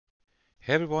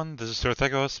Hey everyone, this is Sir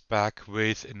back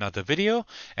with another video,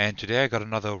 and today I got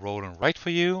another roll and write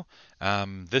for you.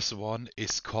 This one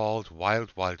is called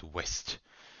Wild Wild West.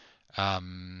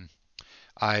 Um,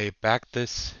 I backed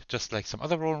this just like some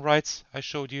other roll and writes I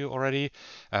showed you already.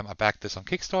 I backed this on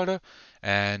Kickstarter,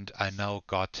 and I now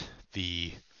got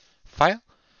the file,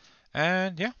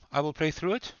 and yeah, I will play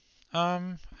through it,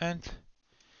 and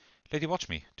let you watch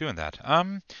me doing that.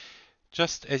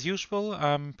 Just as usual,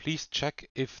 please check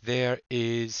if there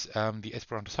is the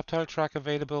Esperanto subtitle track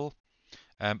available.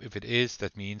 If it is,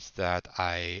 that means that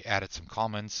I added some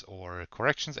comments or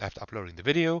corrections after uploading the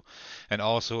video. And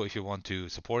also, if you want to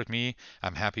support me,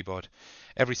 I'm happy about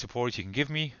every support you can give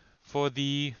me for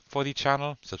the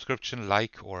channel, subscription,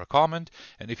 like, or a comment.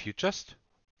 And if you just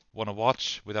want to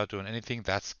watch without doing anything,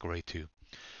 that's great too.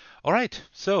 All right,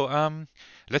 so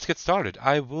let's get started.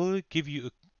 I will give you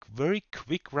a very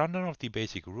quick rundown of the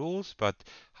basic rules, but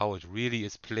how it really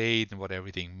is played and what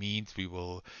everything means, we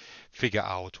will figure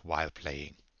out while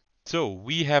playing. So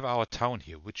we have our town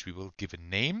here, which we will give a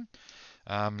name.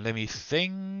 Let me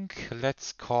think.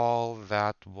 Let's call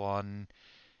that one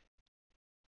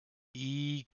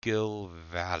Eagle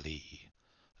Valley.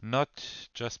 Not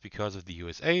just because of the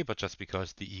USA, but just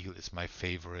because the eagle is my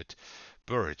favorite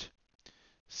bird.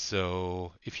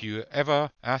 So if you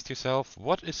ever asked yourself,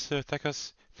 what is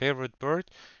Thecker's favorite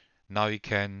bird? Now you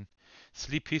can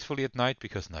sleep peacefully at night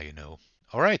because now you know.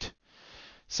 All right.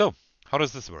 So how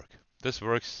does this work? This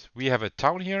works. We have a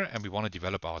town here and we want to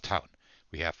develop our town.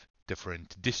 We have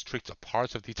different districts or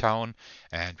parts of the town,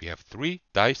 and we have 3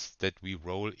 dice that we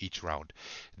roll each round.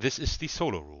 This is the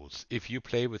solo rules. If you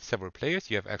play with several players,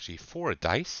 you have actually 4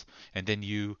 dice, and then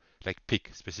you pick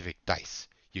specific dice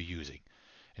you're using.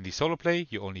 In the solo play,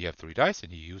 you only have 3 dice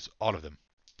and you use all of them.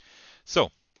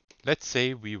 So let's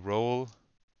say we roll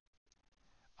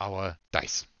our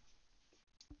dice.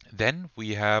 Then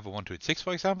we have a 1, 2, and 6,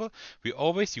 for example. We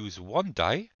always use 1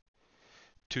 die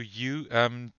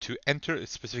to enter a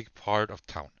specific part of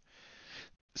town.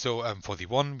 So for the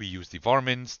 1, we use the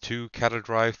varmints, 2 cattle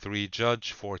drive, 3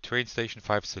 judge, 4 train station,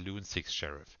 5 saloon, 6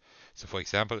 sheriff. So for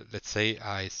example, let's say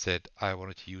I said I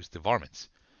wanted to use the varmints.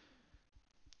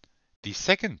 The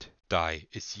second die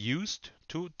is used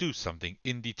to do something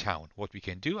in the town. What we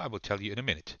can do, I will tell you in a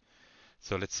minute.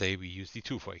 So let's say we use the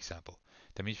 2, for example.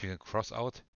 That means we can cross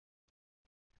out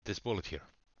this bullet here.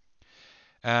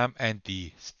 And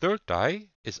the third die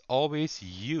is always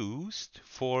used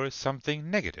for something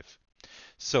negative.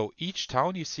 So each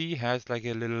town you see has like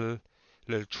a little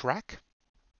track.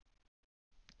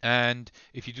 And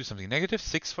if you do something negative,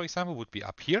 6, for example, would be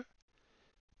up here,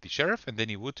 the sheriff, and then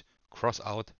you would cross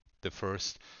out the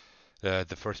first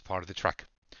part of the track.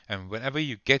 And whenever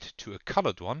you get to a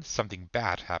colored one, something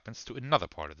bad happens to another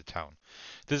part of the town.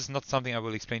 This is not something I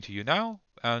will explain to you now,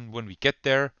 and when we get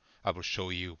there, I will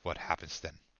show you what happens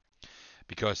then.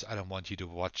 Because I don't want you to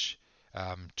watch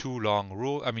too long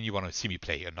rule. I mean, you want to see me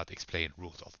play and not explain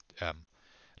rules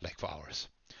like for hours.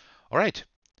 All right,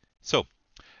 so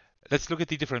let's look at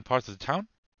the different parts of the town.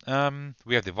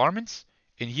 We have the varmints.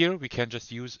 In here, we can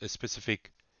just use a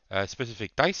specific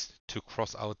dice to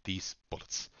cross out these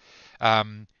bullets.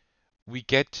 We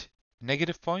get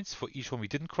negative points for each one we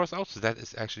didn't cross out, so that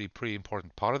is actually a pretty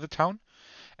important part of the town.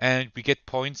 And we get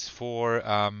points for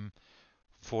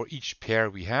each pair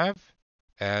we have,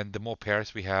 and the more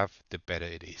pairs we have, the better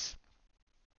it is.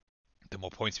 The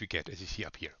more points we get, as you see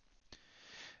up here.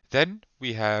 Then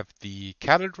we have the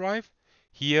cattle drive.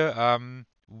 Here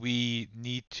we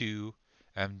need to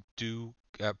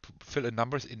fill in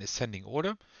numbers in ascending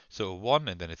order. So a 1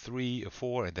 and then a 3, a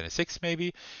 4 and then a 6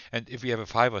 maybe. And if we have a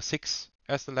 5 or 6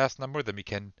 as the last number, then we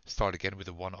can start again with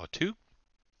a 1 or 2.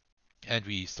 And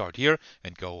we start here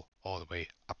and go all the way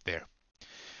up there.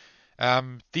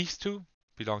 These two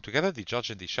belong together, the judge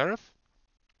and the sheriff.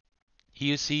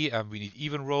 Here you see we need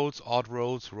even rolls, odd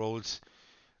rolls, rolls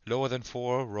lower than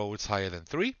 4, rolls higher than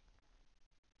 3.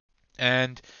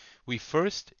 And we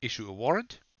first issue a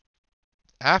warrant.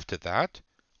 After that,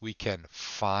 we can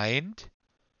find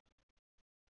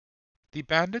the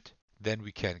bandit, then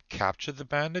we can capture the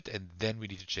bandit, and then we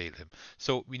need to jail him.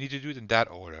 So we need to do it in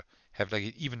that order. Have like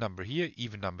an even number here,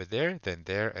 even number there, and then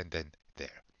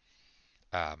there.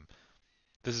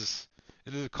 This is a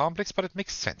little complex, but it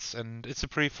makes sense, and it's a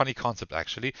pretty funny concept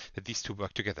actually that these two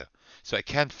work together. So I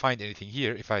can't find anything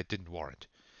here if I didn't warrant,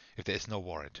 if there is no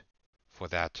warrant for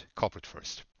that culprit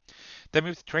first. Then we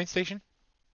have the train station.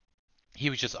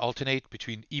 Here we just alternate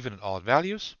between even and odd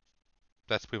values.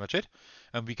 That's pretty much it.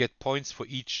 And we get points for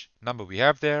each number we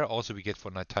have there. Also, we get for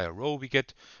an entire row, we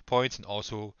get points, and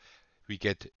also we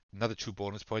get another 2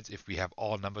 bonus points if we have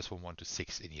all numbers from 1 to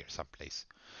 6 in here someplace.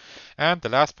 And the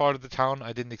last part of the town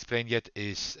I didn't explain yet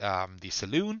is the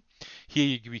saloon.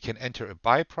 Here we can enter a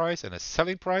buy price and a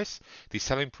selling price. The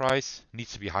selling price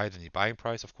needs to be higher than the buying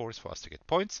price, of course, for us to get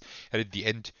points. And at the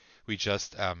end, we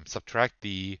just subtract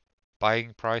the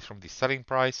buying price from the selling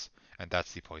price, and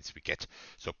that's the points we get.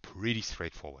 So pretty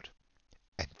straightforward.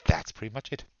 And that's pretty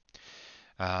much it.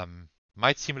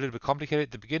 Might seem a little bit complicated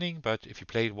at the beginning, but if you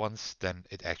play it once, then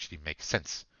it actually makes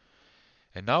sense.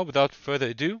 And now, without further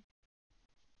ado,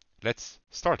 let's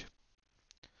start.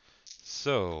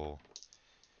 So,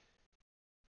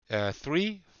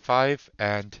 3, 5,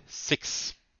 and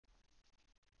 6.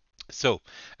 So,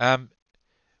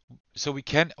 so we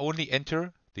can only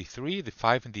enter the 3, the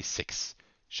 5, and the 6.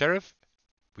 Sheriff,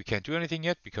 we can't do anything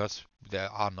yet because there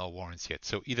are no warrants yet.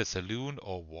 So either saloon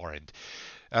or warrant.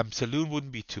 Saloon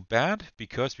wouldn't be too bad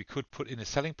because we could put in a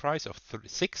selling price of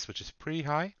 6, which is pretty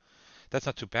high. That's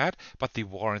not too bad, but the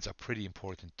warrants are pretty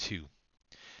important too.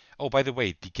 Oh, by the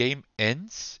way, the game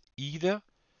ends either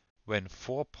when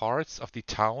 4 parts of the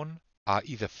town are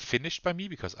either finished by me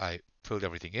because I filled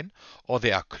everything in, or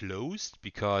they are closed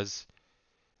because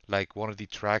like one of the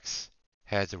tracks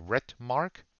has a red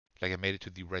mark, like I made it to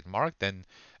the red mark, then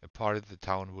a part of the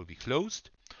town will be closed.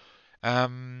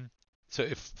 So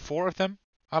if 4 of them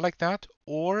are like that,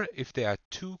 or if there are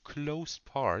 2 closed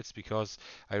parts because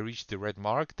I reached the red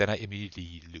mark, then I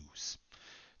immediately lose.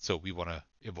 So we want to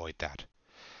avoid that.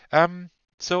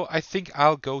 So I think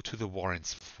I'll go to the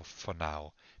warrants for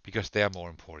now because they are more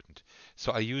important.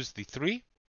 So I use the 3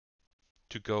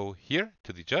 to go here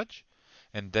to the judge,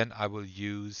 and then I will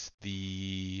use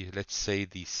the, let's say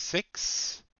the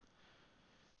 6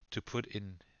 to put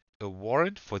in a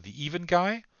warrant for the even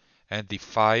guy, and the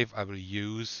 5 I will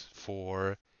use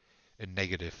for a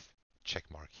negative check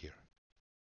mark here,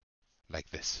 like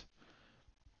this.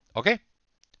 Okay,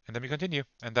 and then we continue,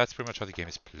 and that's pretty much how the game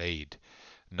is played.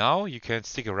 Now you can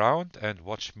stick around and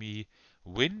watch me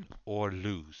win or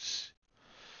lose.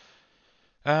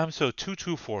 So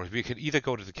 224. We can either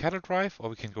go to the cattle drive or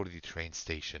we can go to the train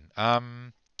station.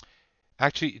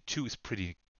 Actually, 2 is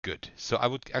pretty good. So I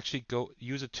would actually go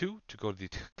use a 2 to go to the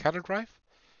cattle drive.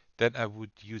 Then I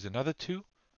would use another 2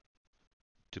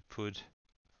 to put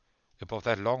above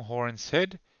that Longhorn's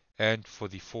head. And for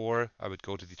the 4, I would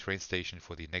go to the train station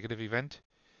for the negative event.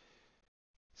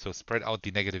 So spread out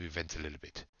the negative events a little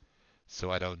bit,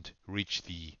 so I don't reach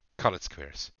the colored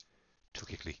squares too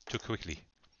quickly.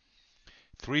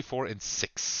 3, 4, and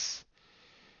 6.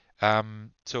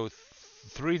 So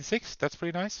 3 and 6, that's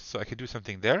pretty nice. So I can do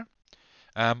something there.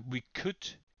 We could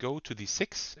go to the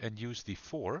 6 and use the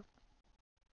 4.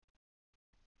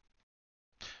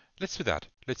 Let's do that.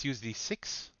 Let's use the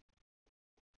 6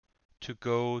 to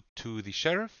go to the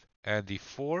sheriff and the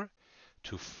 4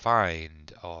 to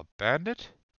find our bandit.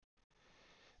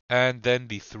 And then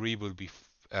the 3 will be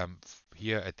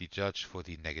here at the judge for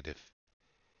the negative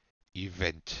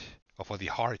event, or for the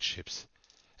hardships,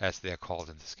 as they are called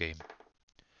in this game.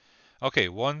 Okay,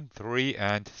 1, 3,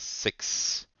 and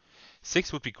 6.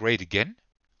 6 would be great again.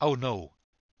 Oh no,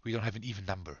 we don't have an even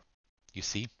number, you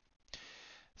see?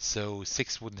 So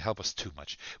 6 wouldn't help us too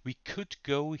much. We could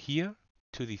go here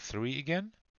to the 3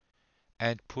 again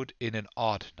and put in an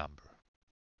odd number.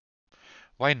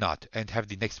 Why not? And have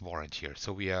the next warrant here,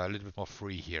 so we are a little bit more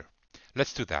free here.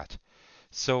 Let's do that.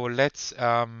 So let's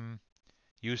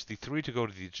use the 3 to go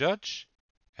to the judge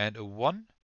and a 1.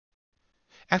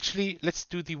 Actually, let's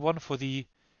do the 1 for the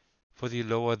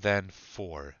lower than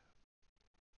 4,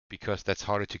 because that's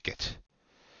harder to get.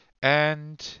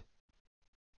 And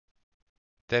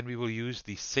then we will use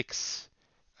the 6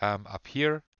 up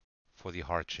here for the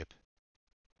hardship.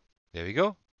 There we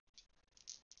go.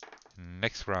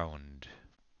 Next round.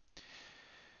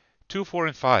 2, 4,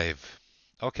 and 5.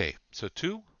 Okay, so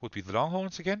 2 would be the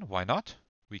Longhorns again. Why not?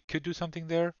 We could do something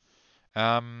there.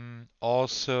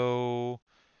 Also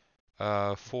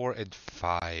 4 and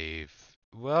 5.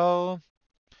 Well,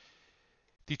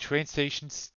 the train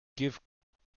stations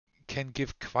can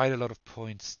give quite a lot of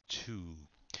points too.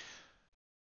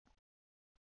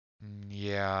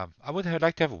 Yeah, I would have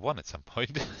liked to have a 1 at some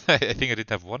point. I think I did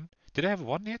have 1. Did I have a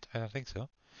 1 yet? I don't think so.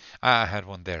 I had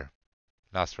 1 there.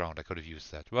 Last round I could have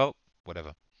used that. Well,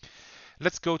 whatever.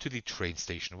 Let's go to the train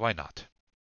station. Why not?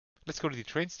 Let's go to the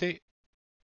train station.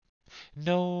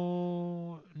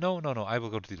 No. I will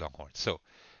go to the Longhorn. So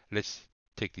let's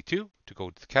take the 2 to go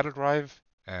to the cattle drive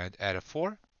and add a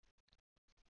 4.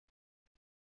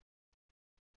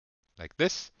 Like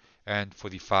this. And for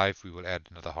the 5, we will add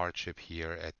another hardship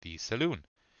here at the saloon.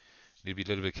 Need to be a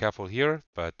little bit careful here,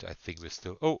 but I think we're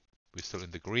still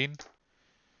in the green.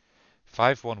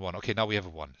 5, 1, 1. Okay, now we have a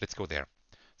 1. Let's go there.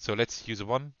 So let's use a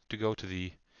 1 to go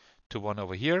to 1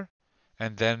 over here.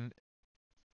 And then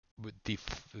with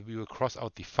we will cross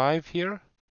out the 5 here.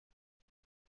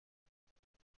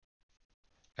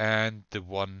 And the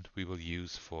 1 we will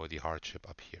use for the hardship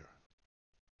up here.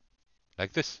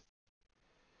 Like this.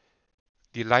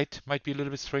 The light might be a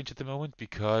little bit strange at the moment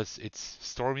because it's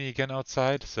stormy again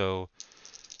outside, so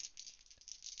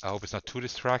I hope it's not too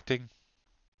distracting.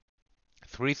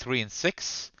 3, 3, and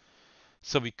 6.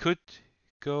 So we could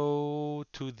go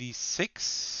to the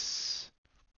 6.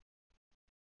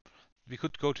 We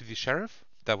could go to the sheriff.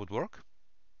 That would work.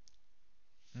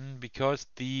 Because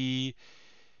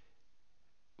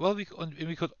well, we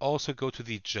could also go to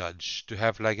the judge to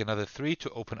have like another 3 to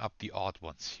open up the odd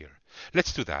ones here.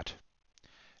 Let's do that.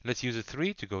 Let's use a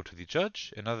 3 to go to the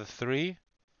judge, another 3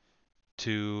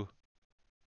 to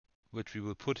which we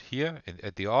will put here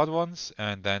at the odd ones,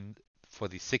 and then for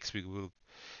the 6 we will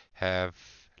have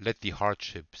let the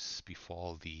hardships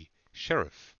befall the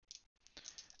sheriff.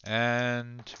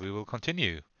 And we will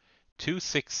continue. 2,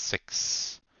 6,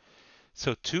 6.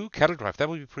 So 2 cattle drive, that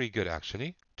would be pretty good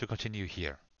actually, to continue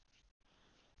here.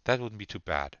 That wouldn't be too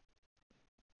bad.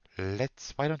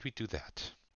 Why don't we do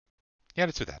that? Yeah,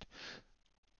 let's do that.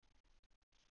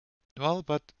 Well,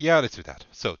 but yeah, let's do that.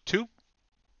 So 2,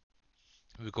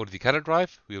 we will go to the cattle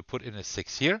drive, we will put in a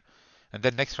 6 here, and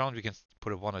then next round we can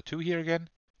put a 1 or 2 here again.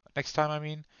 Next time, I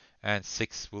mean. And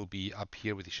 6 will be up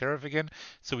here with the sheriff again.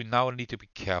 So we now need to be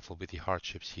careful with the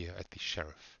hardships here at the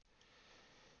sheriff.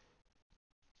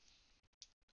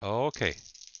 Okay.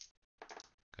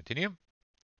 Continue.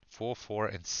 4, 4,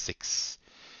 and 6.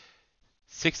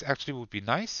 6 actually would be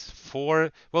nice.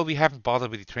 4, well, we haven't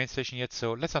bothered with the train station yet,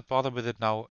 so let's not bother with it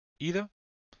now either.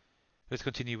 Let's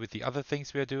continue with the other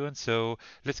things we are doing. So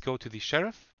let's go to the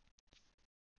sheriff.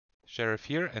 Sheriff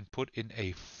here and put in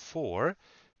a 4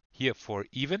 here for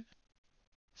even.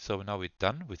 So now we're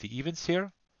done with the evens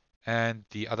here. And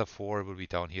the other 4 will be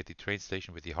down here at the train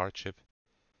station with the hardship.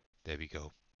 There we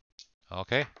go.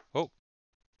 Okay. Oh.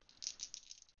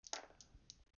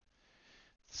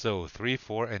 So 3,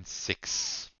 4, and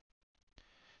 6.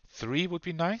 3 would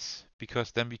be nice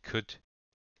because then we could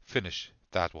finish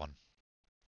that one.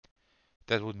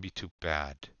 That wouldn't be too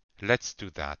bad. Let's do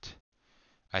that.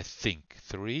 I think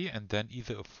 3 and then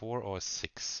either a 4 or a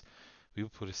 6. We will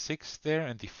put a 6 there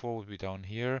and the 4 will be down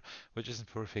here, which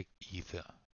isn't perfect either.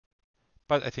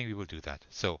 But I think we will do that.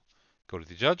 So go to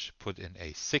the judge, put in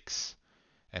a 6,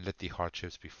 and let the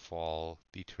hardships befall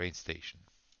the train station.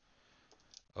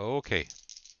 Okay.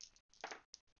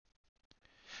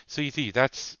 So you see,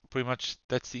 that's pretty much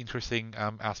the interesting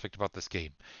aspect about this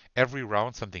game. Every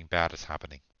round something bad is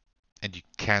happening, and you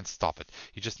can't stop it.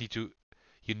 You just need to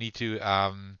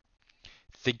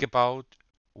think about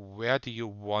where do you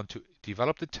want to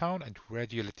develop the town and where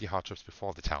do you let the hardships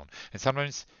befall the town. And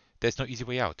sometimes there's no easy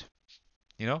way out.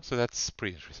 You know, so that's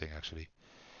pretty interesting actually.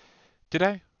 Did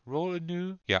I roll a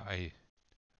new? Yeah, I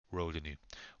rolled a new.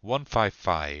 1, 5,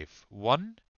 5.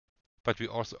 1, but we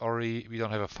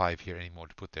don't have a 5 here anymore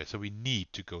to put there. So we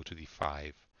need to go to the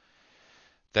 5.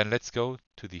 Then let's go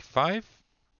to the 5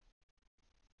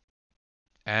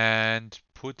 and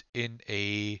put in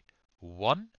a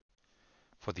 1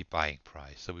 for the buying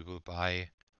price. So we will buy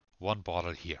 1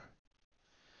 bottle here.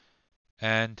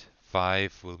 And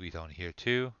 5 will be down here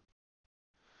too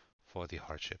for the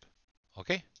hardship.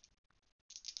 Okay.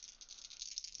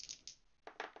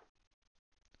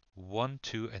 1,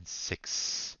 2, and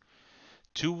 6.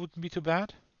 2 wouldn't be too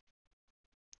bad.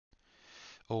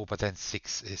 Oh, but then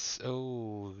 6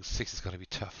 is gonna be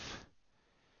tough.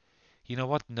 You know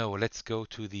what? No, let's go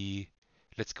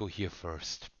here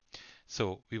first.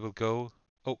 So we will go,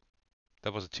 oh,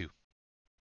 that was a 2,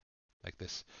 like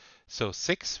this. So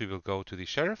 6, we will go to the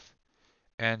sheriff,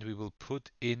 and we will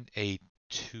put in a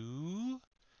 2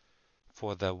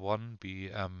 for the one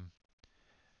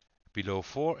below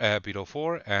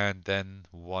 4, and then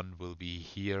 1 will be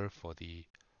here for the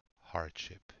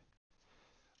hardship.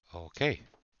 Okay.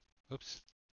 Oops.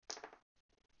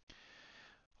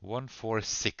 1, 4,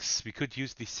 6. We could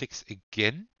use the 6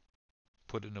 again.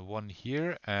 Put in a 1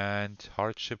 here and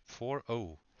hardship 4.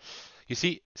 Oh, you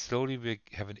see, slowly we're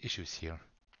having issues here.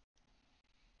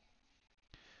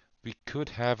 We could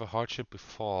have a hardship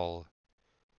befall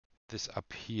this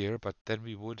up here, but then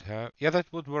we would have... Yeah,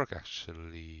 that would work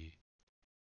actually.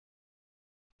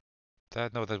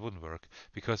 No, that wouldn't work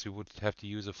because we would have to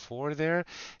use a 4 there.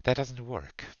 That doesn't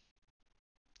work.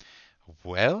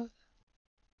 Well,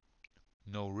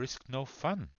 no risk, no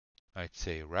fun, I'd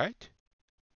say, right?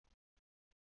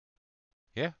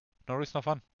 Yeah, no risk, no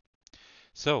fun.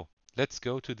 So let's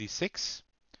go to the 6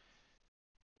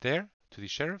 there to the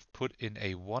sheriff, put in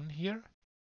a 1 here,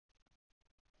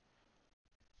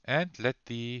 and let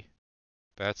the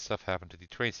bad stuff happen to the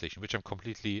train station, which I'm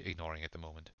completely ignoring at the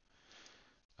moment.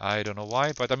 I don't know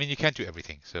why, but I mean, you can't do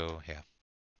everything, so yeah.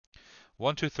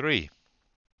 1, 2, 3.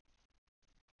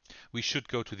 We should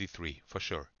go to the 3, for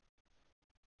sure.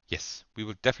 Yes, we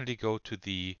will definitely go to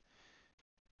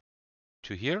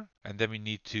here, and then we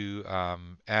need to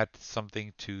add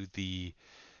something to the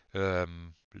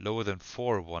lower than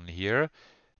 4 one here,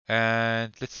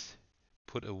 and let's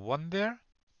put a 1 there,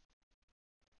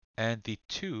 and the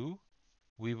 2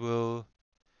 we will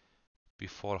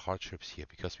befall hardships here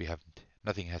because we haven't,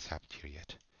 nothing has happened here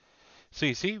yet. So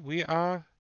you see, we are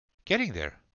getting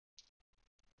there.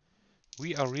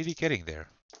 We are really getting there.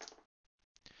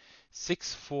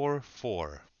 6, 4,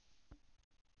 4.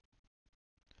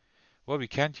 Well, we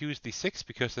can't use the 6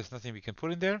 because there's nothing we can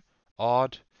put in there.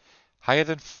 Odd. Higher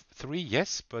than 3,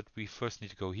 yes, but we first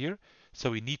need to go here. So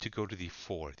we need to go to the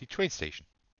 4, the train station.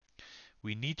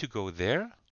 We need to go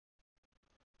there.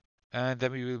 And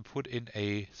then we will put in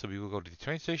a, so we will go to the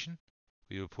train station.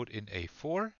 We will put in a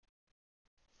 4.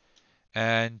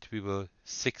 And we will,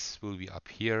 6 will be up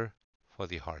here for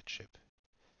the hardship.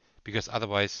 Because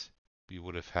otherwise we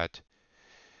would have had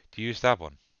to use that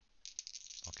one.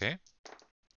 Okay.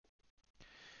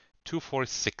 2, 4,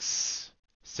 6.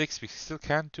 6, we still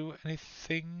can't do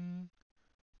anything.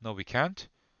 No, we can't.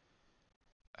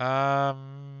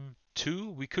 2,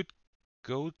 we could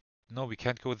go. No, we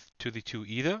can't go to the 2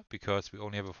 either because we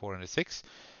only have a 4 and a 6.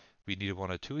 We need a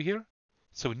 1 or 2 here.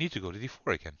 So we need to go to the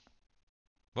 4 again.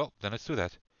 Well, then let's do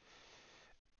that.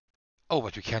 Oh,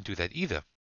 but we can't do that either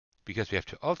because we have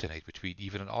to alternate between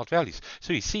even and odd values.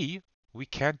 So you see, we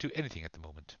can't do anything at the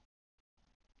moment.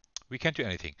 We can't do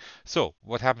anything. So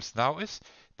what happens now is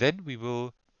then we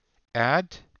will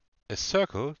add a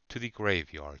circle to the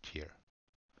graveyard here.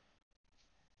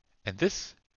 And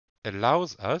this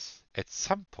allows us at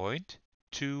some point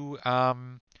to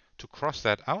cross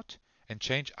that out and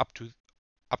change up to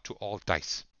all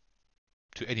dice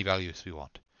to any values we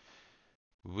want,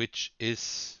 which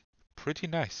is pretty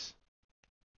nice.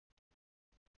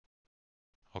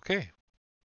 Okay.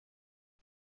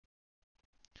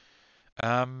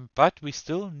 But we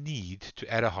still need to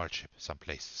add a hardship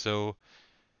someplace. So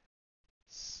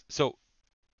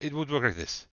it would work like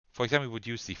this. For example, we would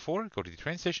use the 4, go to the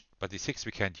train station, but the 6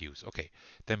 we can't use. Okay,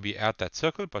 then we add that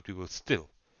circle, but we will still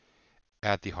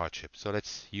add the hardship. So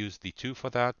let's use the 2 for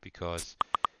that because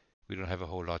we don't have a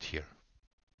whole lot here.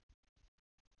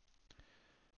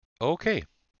 Okay,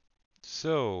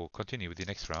 so continue with the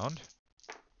next round.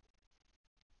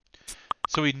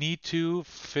 So we need to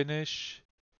finish.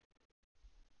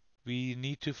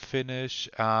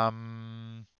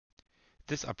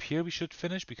 This up here we should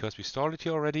finish because we started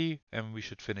here already, and we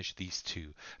should finish these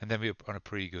 2. And then we're on a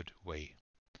pretty good way.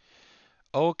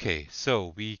 Okay,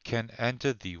 so we can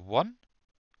enter the 1,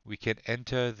 we can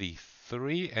enter the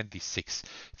 3 and the 6.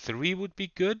 3 would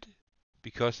be good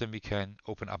because then we can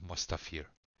open up more stuff here.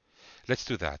 Let's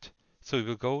do that. So we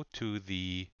will go to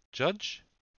the judge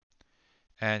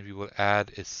and we will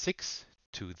add a 6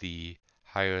 to the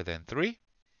higher than 3,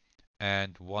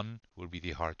 and 1 will be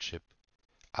the hardship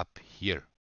up here.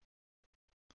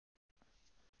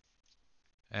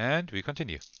 And we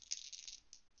continue.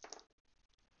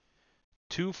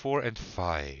 2, 4, and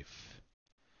 5.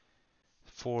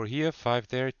 4 here, 5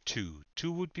 there, 2.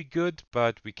 2 would be good,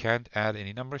 but we can't add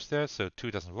any numbers there, so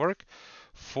 2 doesn't work.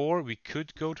 4, we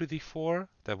could go to the 4,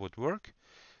 that would work.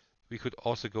 We could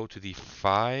also go to the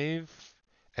 5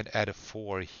 and add a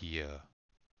 4 here.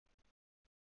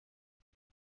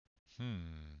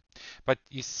 But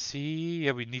you see,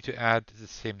 yeah, we need to add the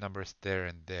same numbers there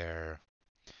and there.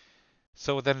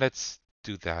 So then let's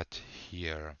do that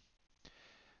here.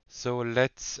 So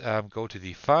let's go to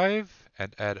the 5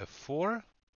 and add a 4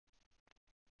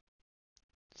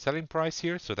 selling price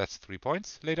here. So that's 3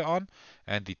 points later on.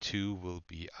 And the 2 will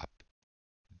be up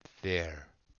there.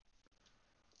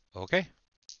 Okay.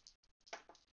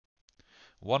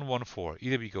 1, 1, 4.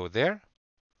 Either we go there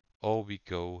or we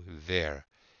go there.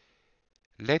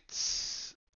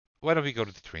 Why don't we go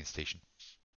to the train station?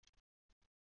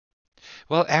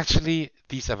 Well, actually,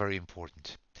 these are very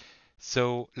important.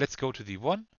 So let's go to the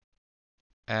 1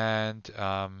 and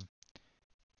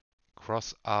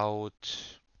cross out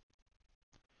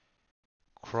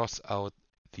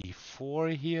the 4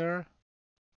 here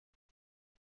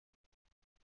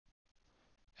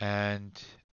and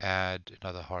add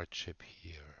another hardship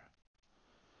here.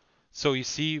 So you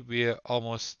see, we're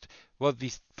almost, well,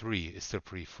 these 3 is still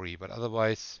pretty free, but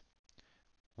otherwise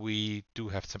we do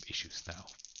have some issues now.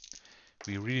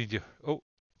 We really do. Oh,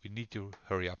 we need to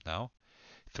hurry up now.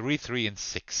 3, 3, and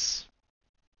 6.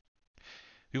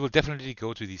 We will definitely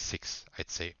go to the 6, I'd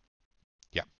say.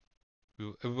 Yeah.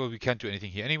 Well, we can't do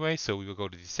anything here anyway, so we will go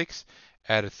to the 6,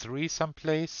 add a 3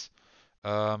 someplace.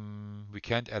 We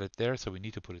can't add it there, so we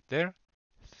need to put it there.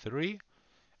 3,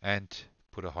 and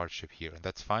put a hardship here. And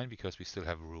that's fine because we still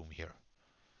have room here.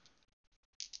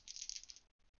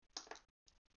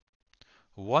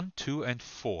 1, 2, and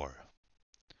 4.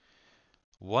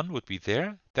 1 would be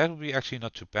there. That would be actually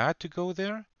not too bad to go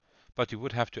there, but you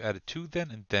would have to add a 2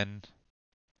 then, and then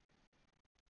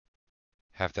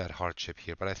have that hardship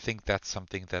here. But I think that's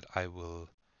something that I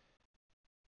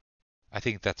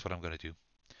think that's what I'm going to do.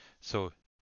 So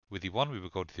with the 1, we will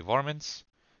go to the varmints.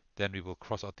 Then we will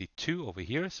cross out the 2 over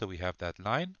here, so we have that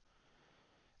line.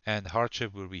 And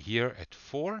hardship will be here at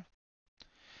 4.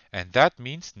 And that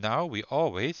means now we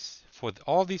always, for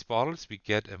all these bottles, we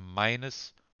get a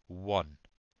 -1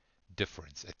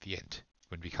 difference at the end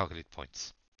when we calculate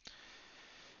points.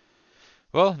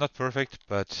 Well, not perfect,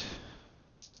 but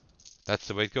that's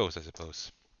the way it goes, I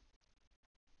suppose.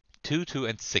 2, 2,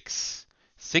 and 6.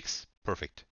 6,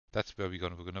 perfect. That's where we're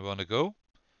gonna want to go.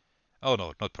 Oh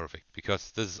no, not perfect,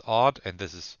 because this is odd and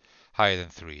this is higher than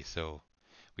 3, so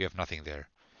we have nothing there.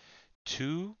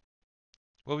 2,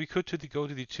 well, we could go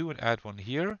to the 2 and add 1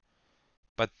 here,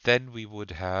 but then we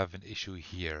would have an issue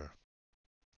here.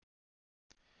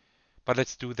 But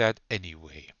let's do that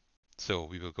anyway. So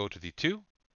we will go to the 2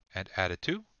 and add a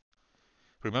 2.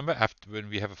 Remember, after when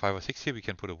we have a 5 or 6 here, we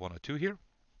can put a 1 or 2 here.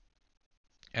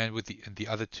 And with the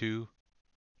other 2,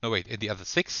 no wait, in the other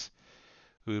 6,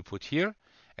 we will put here.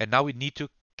 And now we need to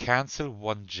cancel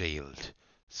 1 jailed.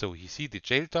 So you see the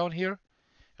jailed down here,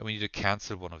 and we need to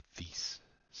cancel one of these.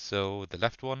 So the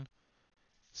left one,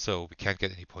 so we can't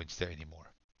get any points there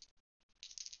anymore.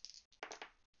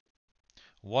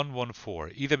 1, 1, 4.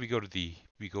 Either we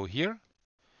go here,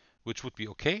 which would be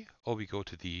okay, or we go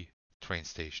to the train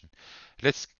station.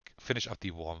 Let's finish up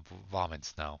the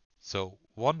varmints now. So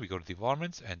 1, we go to the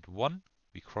varmints, and 1,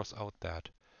 we cross out that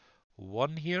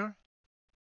 1 here,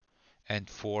 and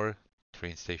 4,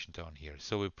 train station down here.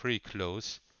 So we're pretty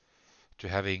close to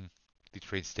having the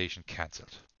train station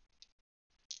cancelled.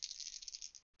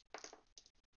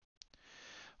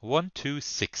 1, 2,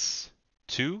 6.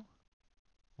 2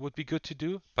 would be good to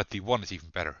do, but the 1 is even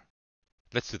better.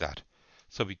 Let's do that.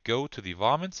 So we go to the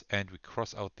varmints and we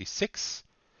cross out the 6.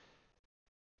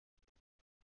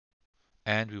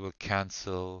 And we will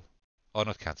cancel, or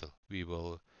not cancel, we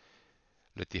will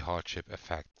let the hardship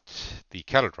affect the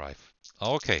cattle drive.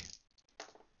 Okay.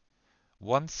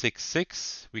 1, 6,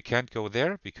 6. We can't go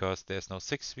there because there's no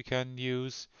 6 we can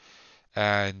use.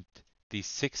 And the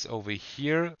 6 over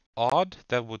here, odd,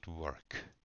 that would work.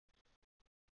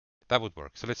 That would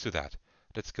work. So let's do that.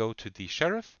 Let's go to the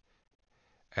sheriff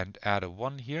and add a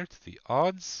 1 here to the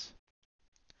odds.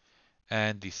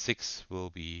 And the 6 will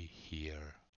be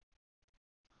here.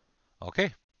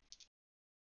 Okay.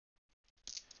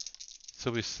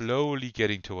 So we're slowly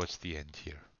getting towards the end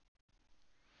here.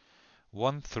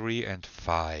 1, 3, and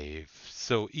 5.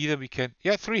 So either we can,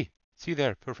 yeah, 3. See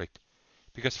there, perfect.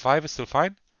 Because 5 is still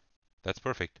fine. That's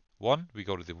perfect. 1, we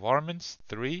go to the varmints.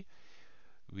 3,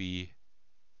 we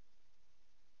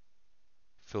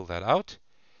fill that out.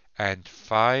 And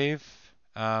 5,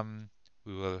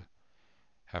 we will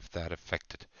have that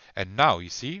affected. And now, you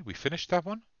see, we finished that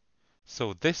one.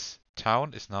 So this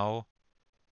town is now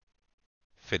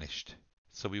finished.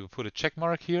 So we will put a check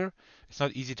mark here. It's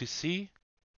not easy to see.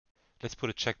 Let's put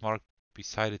a check mark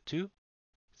beside it too,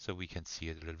 so we can see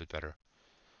it a little bit better.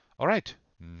 All right,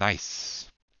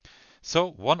 nice. So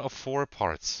 1 of 4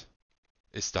 parts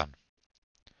is done.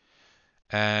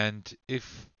 And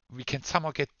if we can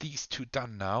somehow get these 2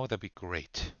 done now, that'd be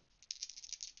great.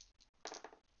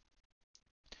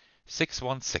 6,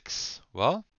 1, 6.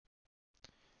 Well,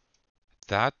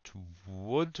 that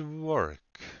would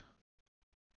work.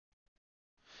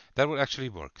 That would actually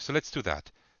work. So let's do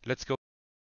that. Let's go.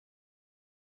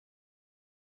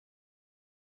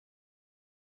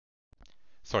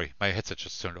 Sorry, my headset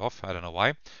just turned off. I don't know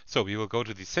why. So we will go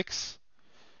to the 6.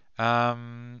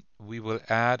 We will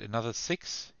add another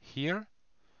 6 here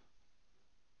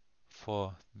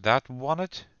for that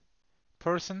wanted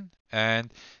person.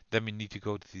 And then we need to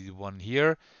go to the 1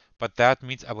 here. But that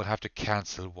means I will have to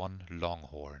cancel 1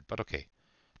 longhorn. But okay,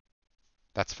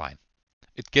 that's fine.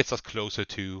 It gets us closer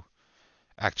to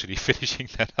actually finishing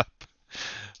that up.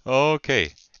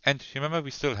 Okay, and remember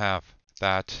we still have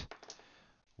that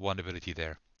 1 ability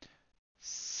there.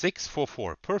 6, 4,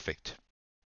 4, perfect.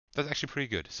 That's actually pretty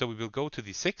good. So we will go to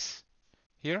the 6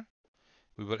 here.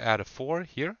 We will add a 4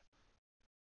 here.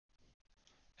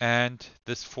 and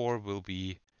this 4 will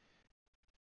be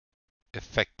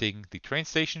affecting the train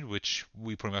station, which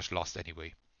we pretty much lost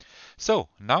anyway. So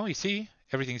now you see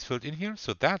everything is filled in here,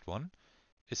 so that one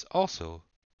is also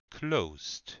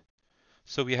closed.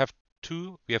 So we have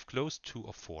closed 2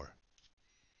 of 4.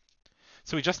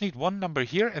 So we just need one number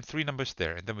here and 3 numbers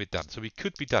there, and then we're done. So we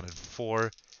could be done in four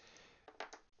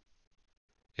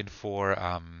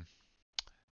um,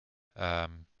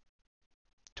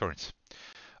 turns.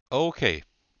 Okay.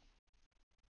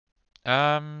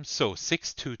 So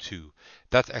 622.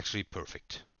 That's actually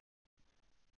perfect.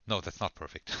 No, that's not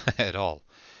perfect at all.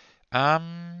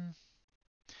 Well,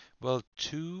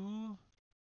 2,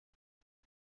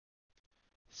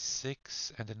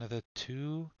 6, and another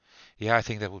 2. Yeah, I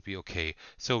think that would be okay.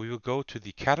 So we will go to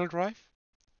the cattle drive,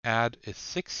 add a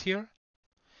 6 here,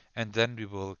 and then we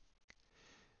will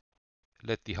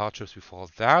let the hard chips before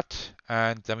that,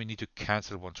 and then we need to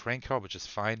cancel one train car, which is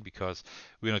fine because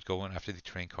we're not going after the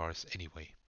train cars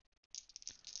anyway.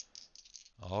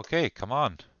 Okay, come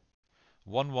on.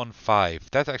 115.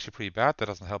 That's actually pretty bad. That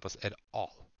doesn't help us at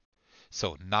all.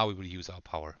 So now we will use our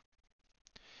power.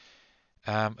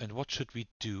 And what should we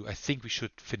do? I think we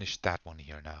should finish that one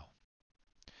here now.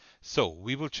 So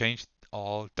we will change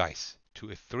all dice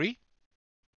to a 3.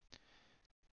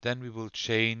 Then we will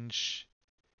change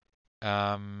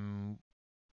 1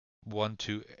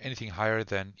 to anything higher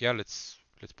than, yeah, let's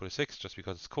put a 6 just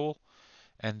because it's cool.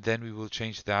 And then we will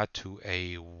change that to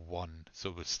a 1, so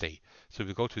it will stay. So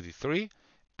we'll go to the 3,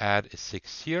 add a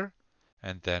 6 here,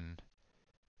 and then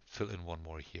fill in 1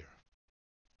 more here.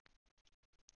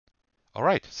 All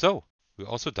right, so we're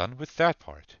also done with that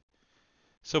part.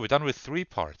 So we're done with 3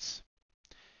 parts.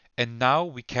 And now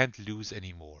we can't lose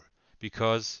anymore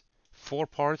because 4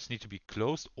 parts need to be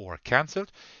closed or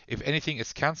cancelled. If anything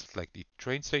is cancelled, like the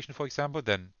train station, for example,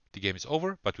 then the game is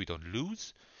over, but we don't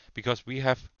lose because we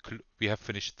have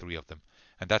finished 3 of them.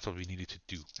 And that's what we needed to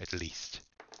do, at least.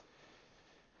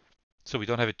 So we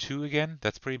don't have a 2 again.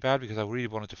 That's pretty bad because I really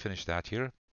wanted to finish that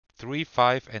here. 3,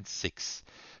 5, and 6.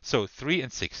 So 3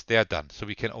 and 6, they are done. So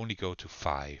we can only go to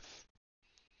 5.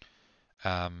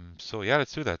 So yeah,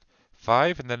 let's do that.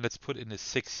 5, and then let's put in a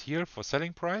 6 here for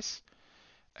selling price.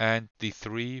 And the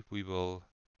 3, we will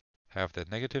have that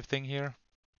negative thing here.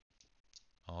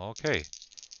 Okay.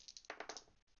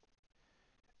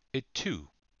 A 2,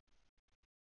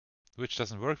 which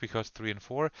doesn't work because 3 and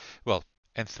 4. Well,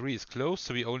 and 3 is closed,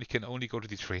 so we can only go to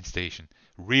the train station.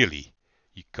 Really?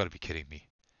 You gotta be kidding me.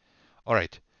 All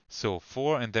right. So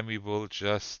 4, and then we will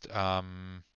just add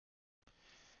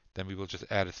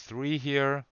a 3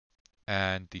 here,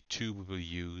 and the 2 we will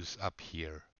use up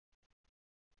here,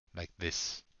 like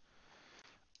this.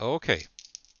 Okay.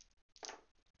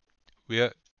 We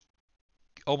are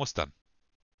almost done.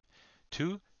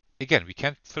 2, again, we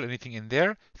can't fill anything in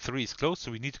there. 3 is closed,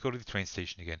 so we need to go to the train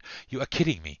station again. You are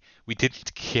kidding me. We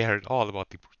didn't care at all about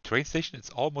the train station. It's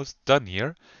almost done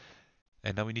here.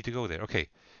 And now we need to go there. Okay,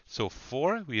 so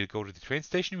 4, we go to the train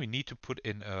station. We need to put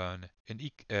in an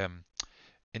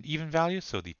even value,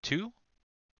 so the 2.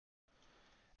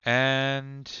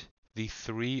 And the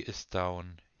 3 is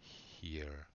down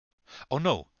here. Oh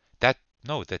no, that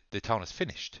the town is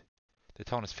finished. The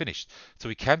town is finished. So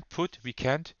we can't put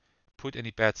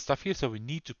any bad stuff here. So we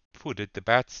need to put the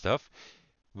bad stuff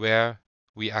where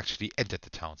we actually entered the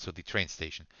town, so the train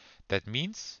station. That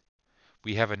means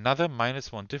we have another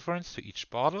 -1 difference to each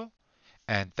bottle,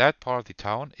 and that part of the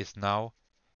town is now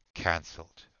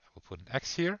cancelled. I will put an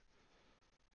X here.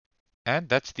 And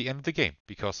that's the end of the game,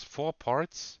 because 4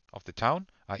 parts of the town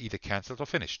are either cancelled or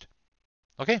finished.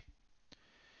 Okay.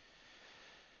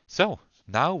 So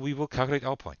now we will calculate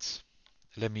our points.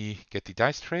 Let me get the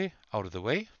dice tray out of the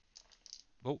way.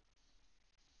 Oh,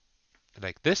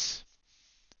 like this.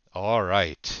 All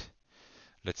right.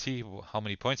 Let's see how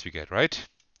many points we get, right?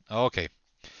 Okay.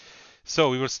 So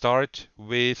we will start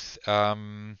with,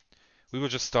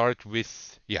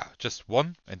 yeah, just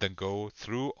 1 and then go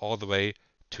through all the way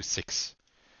to 6.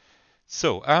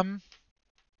 So,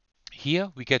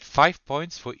 here we get 5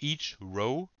 points for each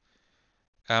row,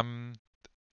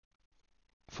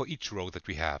 that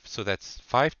we have. So that's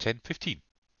 5, 10, 15.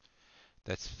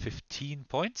 That's 15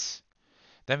 points.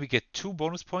 Then we get 2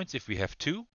 bonus points if we have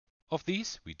 2 of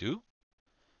these. We do.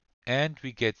 And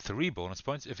we get 3 bonus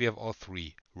points if we have all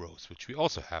 3 rows, which we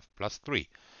also have, plus 3.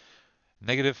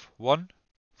 -1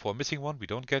 for missing one we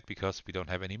don't get because we don't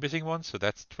have any missing ones, so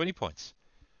that's 20 points,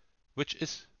 which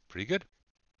is pretty good.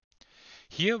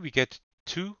 Here we get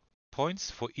 2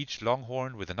 points for each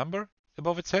longhorn with a number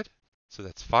above its head, so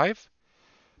that's 5.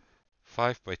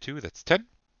 5 by 2, that's 10.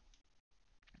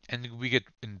 And we get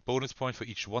a bonus point for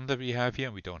each one that we have here,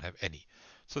 and we don't have any.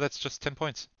 So that's just 10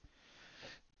 points.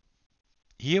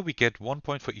 Here we get 1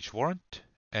 point for each warrant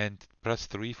and plus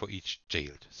 3 for each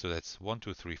jailed. So that's 1,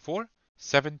 2, 3, 4,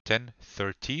 7, 10,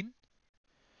 13.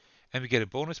 And we get a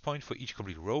bonus point for each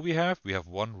complete row we have. We have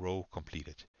 1 row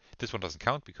completed. This one doesn't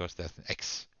count because that's an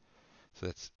X. So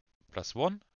that's plus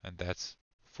 1, and that's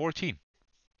 14.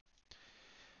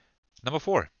 Number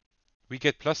 4. We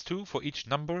get plus 2 for each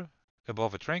number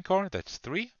above a train car. That's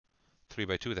 3. 3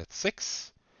 by 2, that's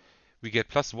 6. We get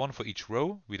plus 1 for each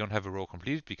row. We don't have a row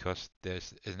completed because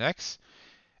there's an X.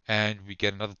 And we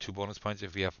get another 2 bonus points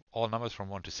if we have all numbers from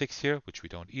 1 to 6 here, which we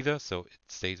don't either, so it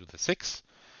stays with the 6.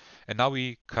 And now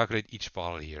we calculate each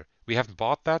bottle here. We haven't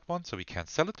bought that one, so we can't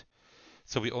sell it.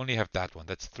 So we only have that one.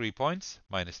 That's 3 points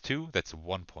minus 2. That's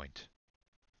 1 point.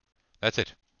 That's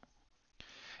it.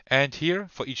 And here,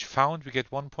 for each found, we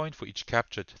get 1 point. For each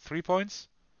captured, 3 points.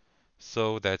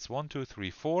 So that's 1, 2, 3,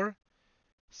 4,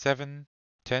 7,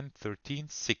 10, 13,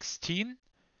 16.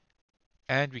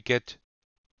 And we get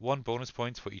 1 bonus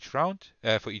points for each round.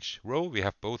 For each row, we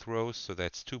have both rows, so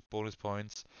that's 2 bonus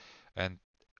points. And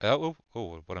what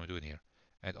am I doing here?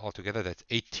 And altogether, that's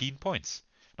 18 points.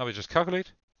 Now we just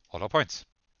calculate all our points.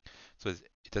 So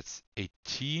that's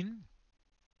 18,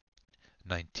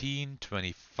 19,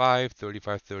 25,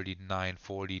 35, 39,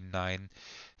 49.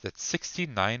 That's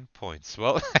 69 points.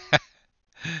 Well,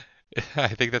 I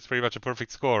think that's pretty much a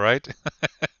perfect score, right?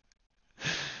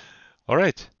 All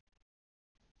right.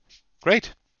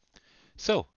 Great.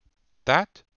 So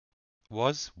that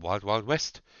was Wild Wild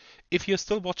West. If you're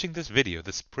still watching this video,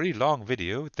 this pretty long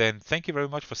video, then thank you very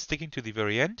much for sticking to the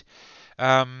very end.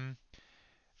 And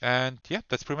yeah,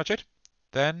 that's pretty much it.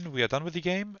 Then we are done with the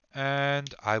game,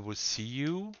 and I will see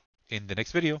you in the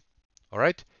next video. All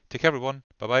right, take care, everyone.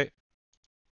 Bye bye.